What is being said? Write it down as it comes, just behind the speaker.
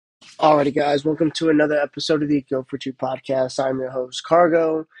Alrighty, guys, welcome to another episode of the Go For Two podcast. I'm your host,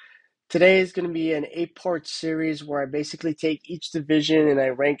 Cargo. Today is going to be an 8-part series where I basically take each division and I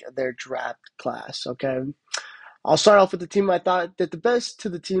rank their draft class. Okay, I'll start off with the team I thought did the best to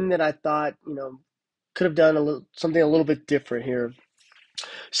the team that I thought could have done something a little bit different here.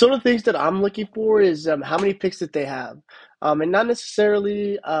 Some of the things that I'm looking for is how many picks did they have, and not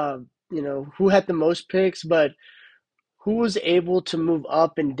necessarily who had the most picks, but who was able to move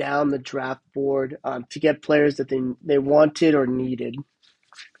up and down the draft board to get players that they wanted or needed.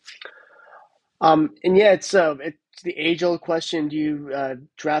 And yeah, it's the age old question: do you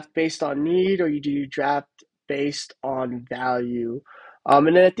draft based on need, or do you draft based on value? And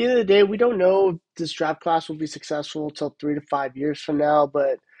then at the end of the day, we don't know if this draft class will be successful until 3 to 5 years from now.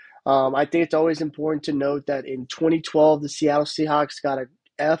 But I think it's always important to note that in 2012, the Seattle Seahawks got a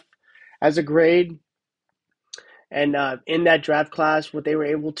F as a grade. And in that draft class, what they were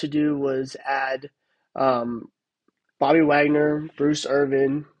able to do was add um, Bobby Wagner, Bruce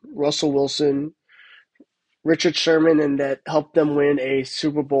Irvin, Russell Wilson, Richard Sherman, and that helped them win a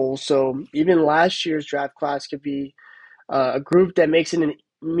Super Bowl. So even last year's draft class could be a group that makes an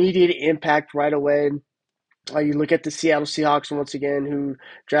immediate impact right away. You look at the Seattle Seahawks once again, who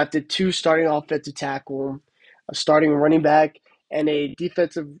drafted two starting offensive tackle, a starting running back, and a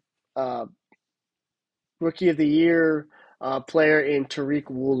defensive uh, rookie of the year player in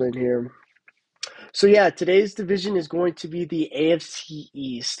Tariq Woolen here. So yeah, today's division is going to be the AFC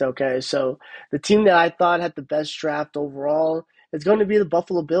East. Okay, so the team that I thought had the best draft overall is going to be the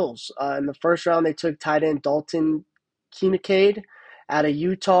Buffalo Bills. In the first round, they took tight end Dalton Kincaid out of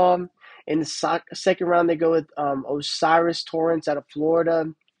Utah. In the second round, they go with Osiris Torrance out of Florida.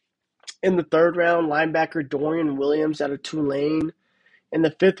 In the third round, linebacker Dorian Williams out of Tulane. In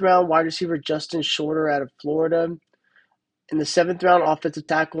the fifth round, wide receiver Justin Shorter out of Florida. In the seventh round, offensive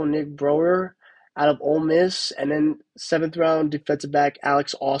tackle Nick Broder out of Ole Miss. And then seventh round, defensive back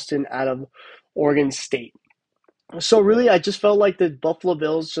Alex Austin out of Oregon State. So really, I just felt like the Buffalo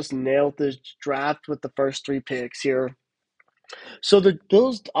Bills just nailed the draft with the first three picks here. So the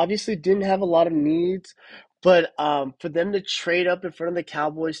Bills obviously didn't have a lot of needs, but for them to trade up in front of the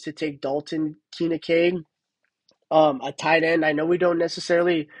Cowboys to take Dalton Kincaid, a tight end. I know we don't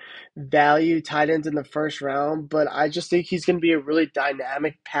necessarily value tight ends in the first round, but I just think he's going to be a really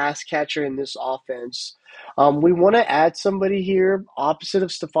dynamic pass catcher in this offense. We want to add somebody here opposite of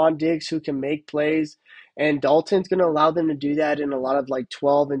Stephon Diggs who can make plays, and Dalton's going to allow them to do that in a lot of like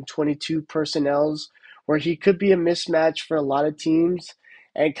 12 and 22 personnels where he could be a mismatch for a lot of teams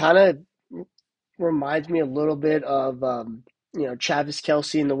and kind of reminds me a little bit of Travis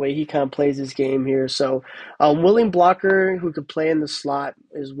Kelce and the way he kind of plays his game here. So, willing blocker who could play in the slot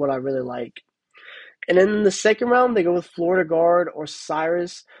is what I really like. And then in the second round, they go with Florida guard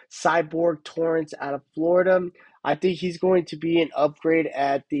Osiris Cyborg Torrance out of Florida. I think he's going to be an upgrade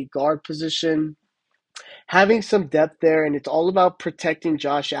at the guard position, having some depth there, and it's all about protecting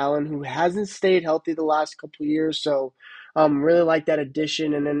Josh Allen, who hasn't stayed healthy the last couple of years. So, really like that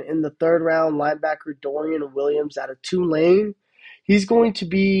addition. And then in the third round, linebacker Dorian Williams out of Tulane. He's going to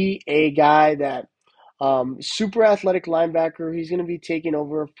be a guy that super athletic linebacker. He's going to be taking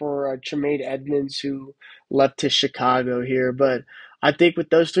over for Tremaine Edmonds, who left to Chicago here. But I think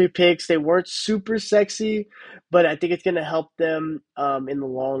with those three picks, they weren't super sexy, but I think it's going to help them in the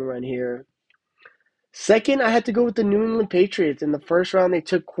long run here. Second, I had to go with the New England Patriots. In the first round, they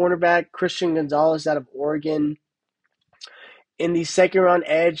took cornerback Christian Gonzalez out of Oregon. In the second round,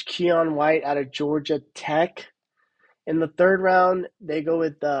 edge Keon White out of Georgia Tech. In the third round, they go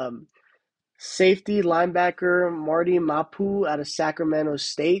with safety linebacker Marty Mapu out of Sacramento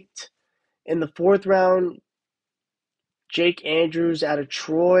State. In the fourth round, Jake Andrews out of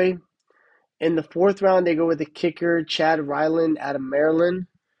Troy. In the fourth round, they go with the kicker Chad Ryland out of Maryland.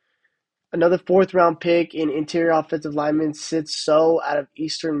 Another fourth round pick in interior offensive lineman Sid So out of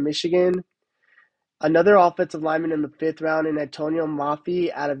Eastern Michigan. Another offensive lineman in the fifth round in Antonio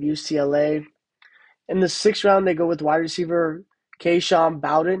Mafi out of UCLA. In the sixth round, they go with wide receiver Keyshawn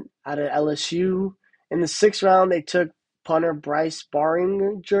Bowden out of LSU. In the sixth round, they took punter Bryce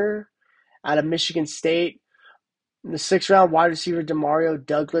Baringer out of Michigan State. In the sixth round, wide receiver Demario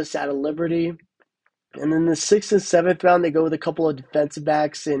Douglas out of Liberty. And then the sixth and seventh round, they go with a couple of defensive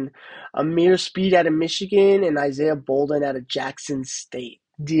backs in Amir Speed out of Michigan and Isaiah Bolden out of Jackson State.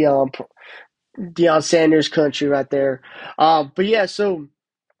 Deion Sanders country right there. But yeah, so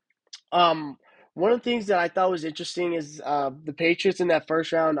one of the things that I thought was interesting is the Patriots in that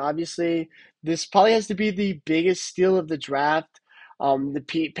first round. Obviously, this probably has to be the biggest steal of the draft.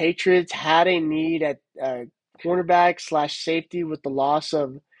 The Patriots had a need at cornerback / safety with the loss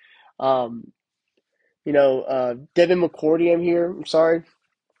of Um, Devin McCourty, I'm here. I'm sorry.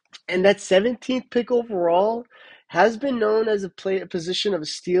 And that 17th pick overall has been known as a position of a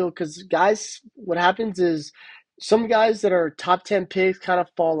steal because guys, what happens is some guys that are top 10 picks kind of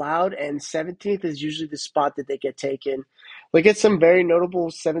fall out, and 17th is usually the spot that they get taken. Look at some very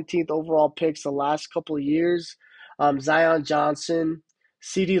notable 17th overall picks the last couple of years. Zion Johnson,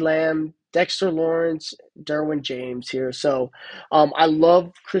 CeeDee Lamb, Dexter Lawrence, Derwin James here. So I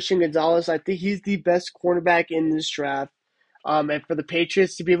love Christian Gonzalez. I think he's the best cornerback in this draft. And for the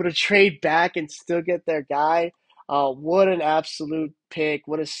Patriots to be able to trade back and still get their guy, what an absolute pick.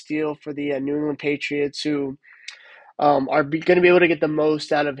 What a steal for the New England Patriots who are going to be able to get the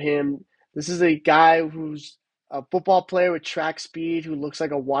most out of him. This is a guy who's a football player with track speed who looks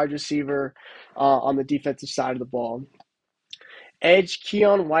like a wide receiver on the defensive side of the ball. Edge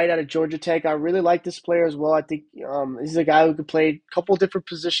Keon White out of Georgia Tech. I really like this player as well. I think he's a guy who could play a couple different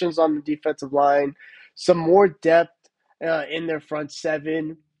positions on the defensive line, some more depth in their front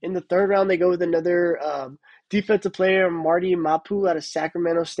seven. In the third round, they go with another defensive player, Marty Mapu out of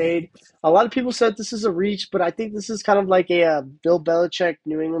Sacramento State. A lot of people said this is a reach, but I think this is kind of like a Bill Belichick,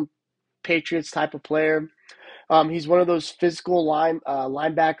 New England Patriots type of player. He's one of those physical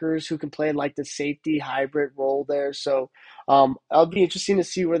linebackers who can play like the safety hybrid role there. So it'll be interesting to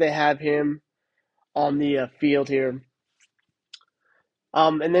see where they have him on the field here.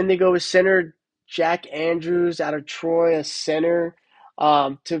 And then they go with center Jack Andrews out of Troy, a center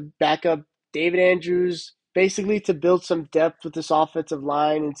to back up David Andrews, basically to build some depth with this offensive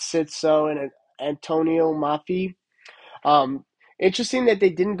line and Sitso and Antonio Mafi. Um, Interesting that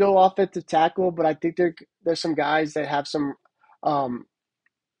they didn't go offensive tackle, but I think there's some guys that have some um,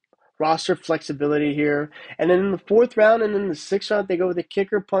 roster flexibility here. And then in the fourth round and then the sixth round, they go with the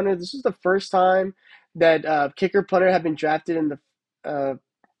kicker punter. This is the first time that kicker punter have been drafted in the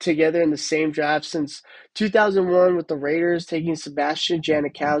together in the same draft since 2001 with the Raiders taking Sebastian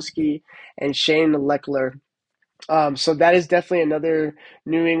Janikowski and Shane Leckler. So that is definitely another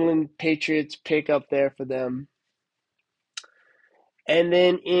New England Patriots pick up there for them. And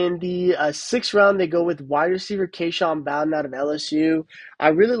then in the sixth round, they go with wide receiver Keyshawn Bowden out of LSU. I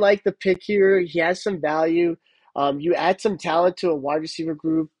really like the pick here. He has some value. You add some talent to a wide receiver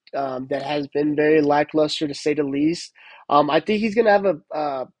group that has been very lackluster to say the least. I think he's going to have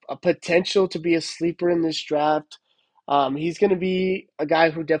a potential to be a sleeper in this draft. He's going to be a guy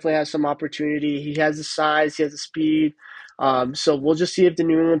who definitely has some opportunity. He has the size, he has the speed. So we'll just see if the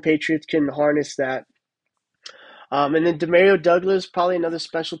New England Patriots can harness that. And then Demario Douglas, probably another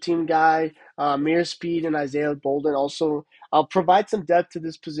special team guy. Mir Speed and Isaiah Bolden also provide some depth to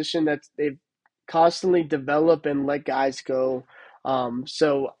this position that they've constantly developed and let guys go.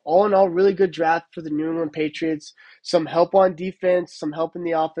 So all in all, really good draft for the New England Patriots. Some help on defense, some help in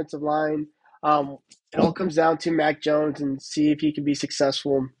the offensive line. It all comes down to Mac Jones and see if he can be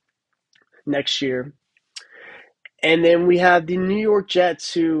successful next year. And then we have the New York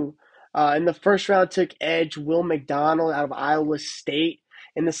Jets, who in the first round took edge Will McDonald out of Iowa State.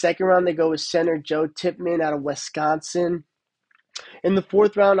 In the second round, they go with center Joe Tippmann out of Wisconsin. In the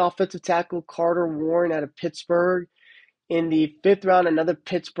fourth round, offensive tackle Carter Warren out of Pittsburgh. In the fifth round, another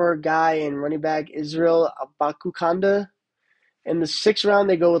Pittsburgh guy and running back Israel Abakukanda. In the sixth round,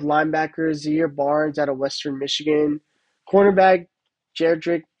 they go with linebacker Zaire Barnes out of Western Michigan, cornerback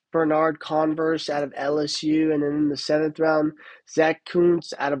Jedrick Bernard Converse out of LSU, and then in the seventh round, Zach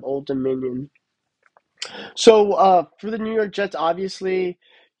Kuntz out of Old Dominion. So for the New York Jets, obviously,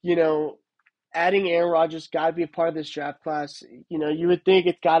 you know, adding Aaron Rodgers got to be a part of this draft class. You would think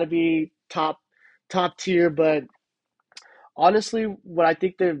it's got to be top tier, but honestly, what I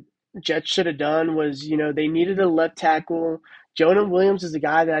think the Jets should have done was, they needed a left tackle. Jonah Williams is the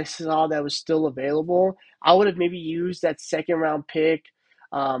guy that I saw that was still available. I would have maybe used that second round pick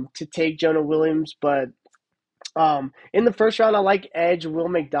to take Jonah Williams, but in the first round, I like edge Will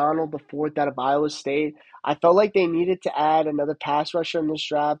McDonald, the fourth out of Iowa State. I felt like they needed to add another pass rusher in this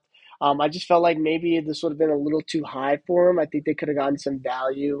draft. I just felt like maybe this would have been a little too high for him. I think they could have gotten some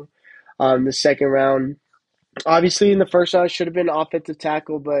value the second round. Obviously, in the first round, it should have been offensive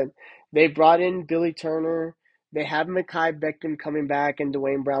tackle, but they brought in Billy Turner. They have Mekhi Becton coming back and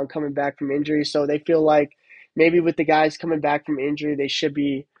Dwayne Brown coming back from injury, so they feel like maybe with the guys coming back from injury, they should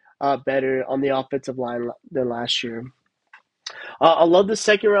be better on the offensive line than last year. I love the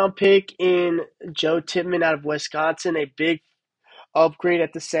second round pick in Joe Tippmann out of Wisconsin, a big upgrade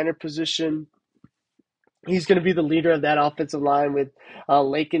at the center position. He's going to be the leader of that offensive line with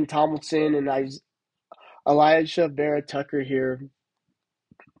Laken Tomlinson and Elijah Vera Tucker here.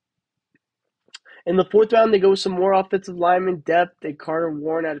 In the fourth round, they go with some more offensive lineman depth. They Carter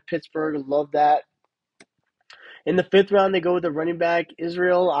Warren out of Pittsburgh. Love that. In the fifth round, they go with the running back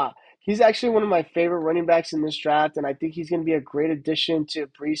Israel. He's actually one of my favorite running backs in this draft, and I think he's going to be a great addition to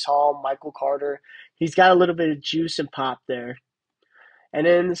Brees Hall, Michael Carter. He's got a little bit of juice and pop there. And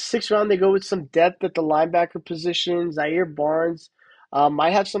then in the sixth round, they go with some depth at the linebacker position. Zaire Barnes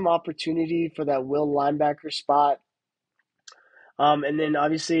might have some opportunity for that will linebacker spot. And then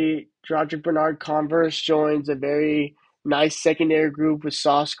obviously, Roderick Bernard Converse joins a very nice secondary group with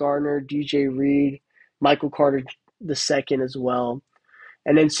Sauce Gardner, DJ Reed, Michael Carter the second as well.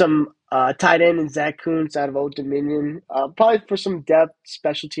 And then some tight end and Zach Kuntz out of Old Dominion, probably for some depth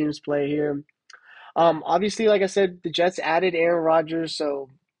special teams play here. Obviously, like I said, the Jets added Aaron Rodgers, so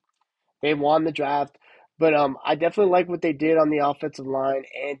they won the draft. But I definitely like what they did on the offensive line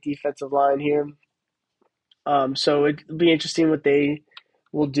and defensive line here. So it'll be interesting what they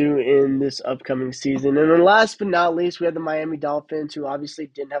will do in this upcoming season. And then last but not least, we have the Miami Dolphins, who obviously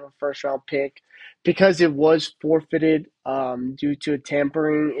didn't have a first round pick because it was forfeited due to a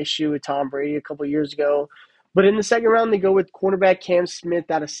tampering issue with Tom Brady a couple years ago. But in the second round, they go with quarterback Cam Smith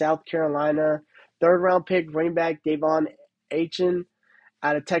out of South Carolina. Third round pick, running back Davon Achen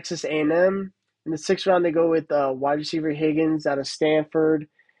out of Texas A&M. In the sixth round, they go with wide receiver Higgins out of Stanford.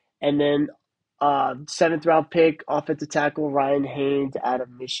 And then seventh round pick, offensive tackle Ryan Haynes out of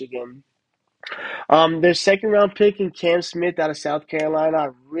Michigan. Their second round pick in Cam Smith out of South Carolina. I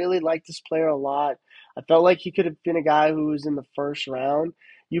really like this player a lot. I felt like he could have been a guy who was in the first round.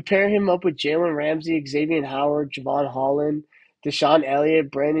 You pair him up with Jalen Ramsey, Xavier Howard, Javon Holland, Deshaun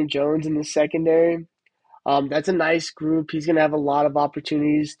Elliott, Brandon Jones in the secondary. That's a nice group. He's going to have a lot of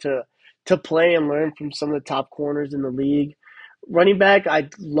opportunities to play and learn from some of the top corners in the league. Running back, I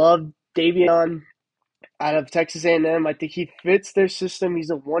love Davion out of Texas A&M. I think he fits their system.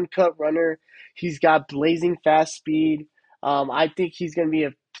 He's a one-cut runner. He's got blazing fast speed. I think he's going to be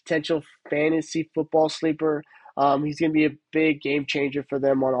a potential fantasy football sleeper. He's going to be a big game changer for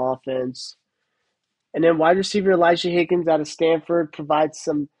them on offense. And then wide receiver Elijah Higgins out of Stanford provides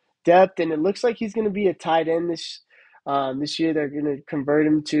some depth, and it looks like he's going to be a tight end this year. They're going to convert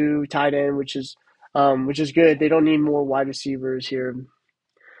him to tight end, which is good. They don't need more wide receivers here.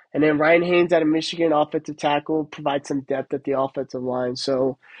 And then Ryan Haynes out of Michigan, offensive tackle, provides some depth at the offensive line.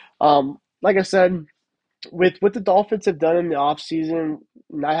 So, like I said, with what the Dolphins have done in the offseason,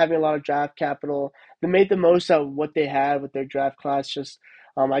 not having a lot of draft capital, they made the most out of what they had with their draft class.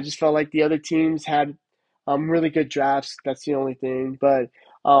 I just felt like the other teams had really good drafts. That's the only thing. But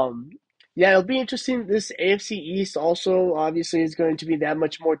yeah, it'll be interesting. This AFC East also obviously is going to be that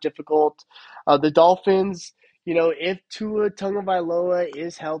much more difficult. The Dolphins, if Tua Tagovailoa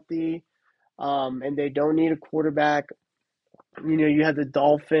is healthy, and they don't need a quarterback, you have the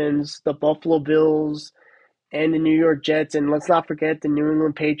Dolphins, the Buffalo Bills, and the New York Jets, and let's not forget the New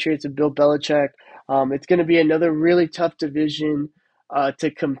England Patriots and Bill Belichick. It's going to be another really tough division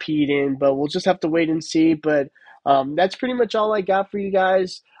to compete in, but we'll just have to wait and see. But that's pretty much all I got for you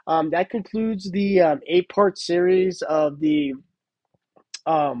guys. That concludes the eight-part series of the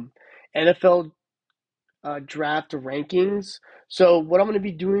NFL draft rankings. So what I'm going to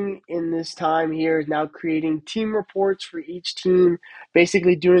be doing in this time here is now creating team reports for each team,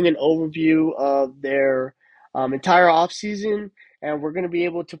 basically doing an overview of their entire offseason, and we're going to be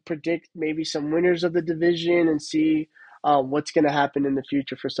able to predict maybe some winners of the division and see what's going to happen in the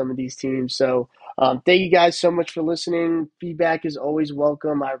future for some of these teams. So thank you guys so much for listening. Feedback is always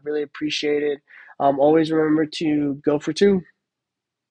welcome. I really appreciate it. Always remember to go for two.